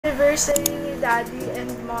anniversary ni Daddy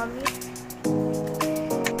and Mommy.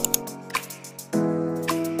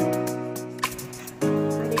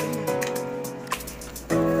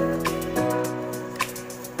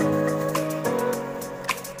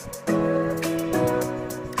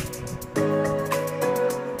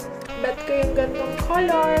 Bet ko yung gantong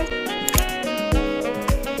color.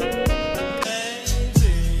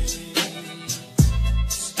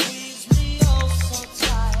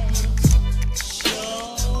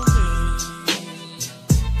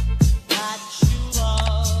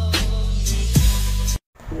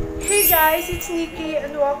 Hey guys, it's Nikki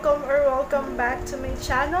and welcome back to my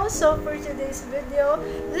channel. So for today's video,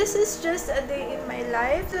 this is just a day in my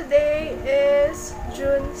life. Today is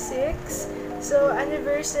June 6. So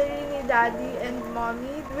anniversary ni Daddy and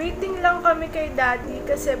Mommy. Waiting lang kami kay Daddy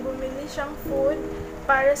kasi bumili siyang food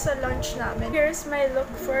para sa lunch namin. Here's my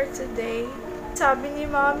look for today. Sabi ni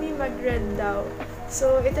Mommy mag-red daw.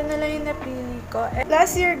 So, ito na lang yung napili ko.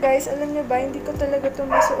 Last year, guys, alam niyo ba, hindi ko talaga ito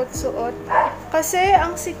masuot-suot. Kasi,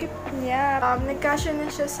 ang sikip niya. Nagkasya na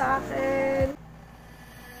siya sa akin.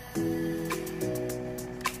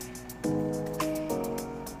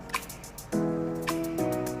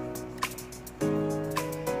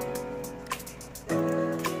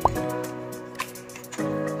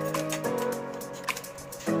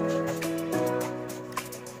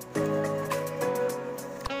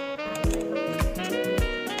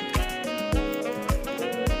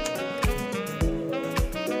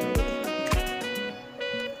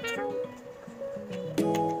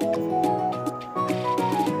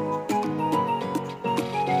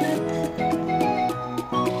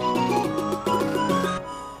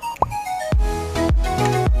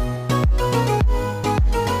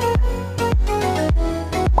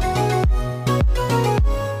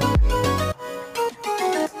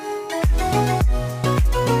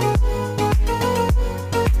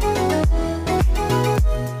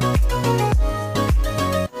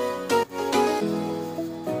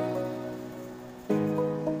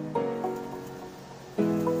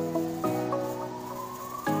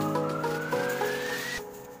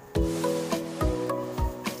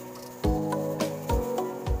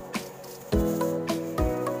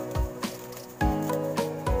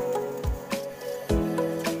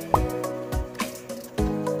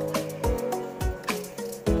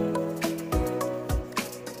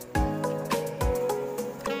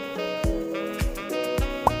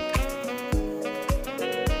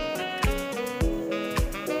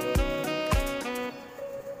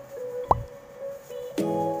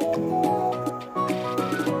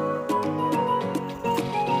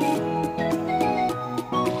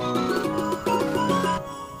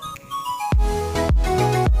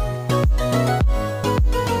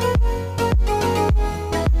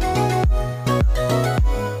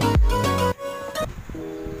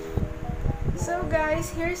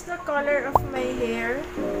 Here's the color of my hair.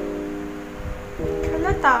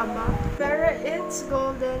 Halata ba? Pero it's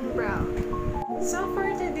golden brown. So for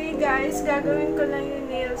today guys, gagawin ko lang yung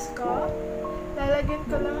nails ko. Lalagyan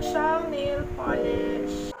ko lang siyang nail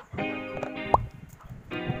polish.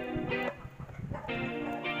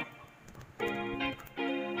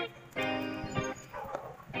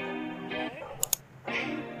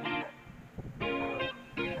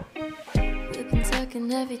 We've been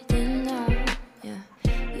talking everything now.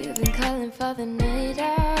 You've been calling for the night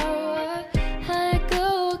out. I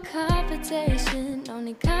go competition,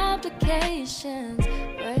 only complications.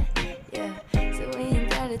 Right? Yeah. So we ain't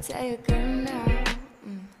gotta tell your girl now.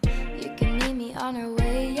 You can meet me on our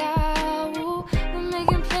way out. We're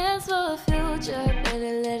making plans for a future.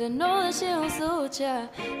 Better let her know that she don't suit ya.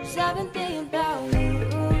 'Cause I've been thinking about you.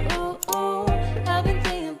 I've been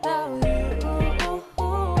thinking about you.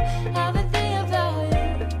 I've been thinking about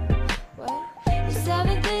you. What? 'Cause I've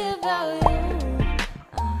been thinking about you.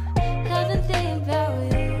 I've been thinking about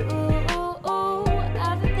you.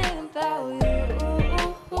 I've been thinking about you.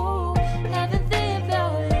 I've been thinking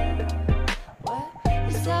about you. What?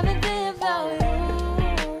 'Cause I've been thinking about you.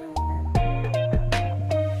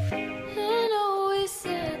 I know we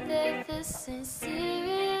said that this ain't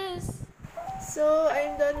serious. So,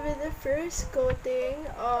 I'm done with the first coating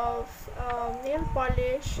of nail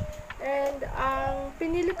polish. And ang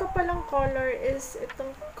pinili ko palang color is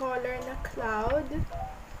itong color na cloud.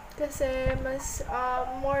 Kasi mas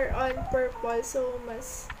more on purple. So,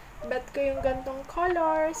 mas bet ko yung gantong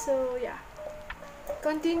color. So, yeah.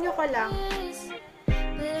 Continue ko lang.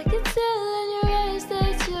 But I can tell in your eyes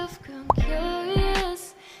that you've grown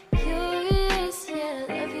curious. Curious, yeah.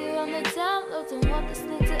 Love you on the download. Don't want this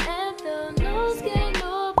thing to end though. No one's gonna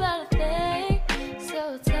know about a thing.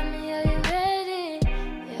 So tell me, are you ready?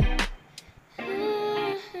 Yeah.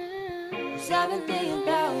 'cause I've been thinking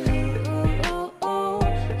about you.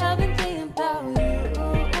 I've been thinking about you.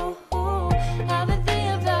 I've been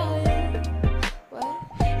thinking about you. What?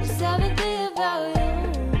 'Cause I've been thinking about you.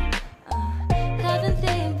 I've been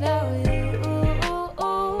thinking about you.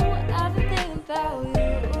 I've been thinking about you.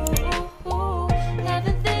 I've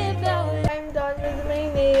been thinking about you. I'm done with my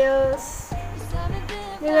nails.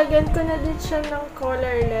 Nilagyan ko na din siya ng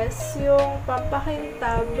colorless, yung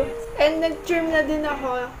pampakintab. And nag-trim na din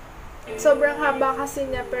ako. Sobrang haba kasi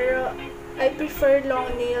niya, pero I prefer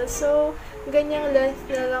long nails. So, ganyang length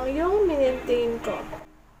na lang yung minmaintain ko.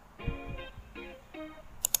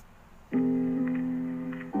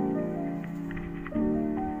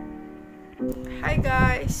 Hi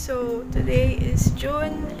guys! So, today is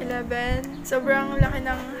June 11. Sobrang laki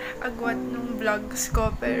ng agwat ng vlogs ko,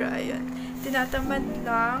 pero ayun, tinatamad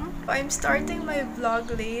lang. I'm starting my vlog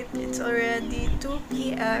late. It's already 2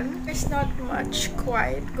 p.m. There's not much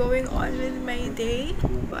quiet going on with my day.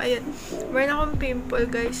 Ayun, meron akong pimple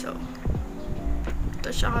guys, so ito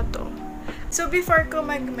siya to. So, before ko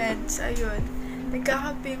mag-meds, ayun,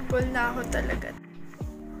 nagkaka-pimple na ako talaga.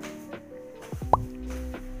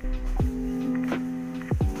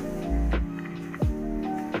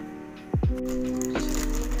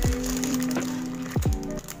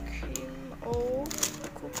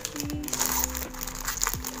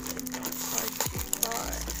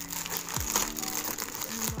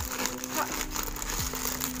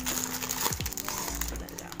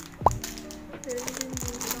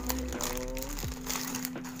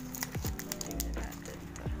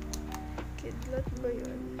 Kidlat ba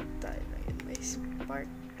yun? Tayo lang yun. May spark.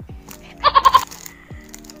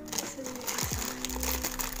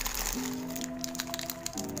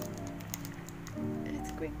 It's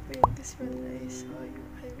quick win because when I saw you,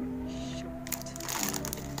 I was shocked.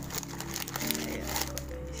 Ayan ko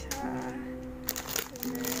na isa. Parang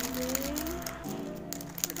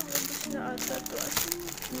ubos na ata to.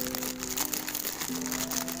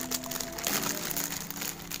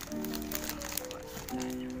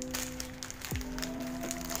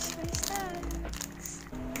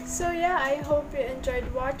 So yeah, I hope you enjoyed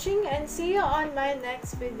watching and see you on my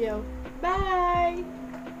next video. Bye!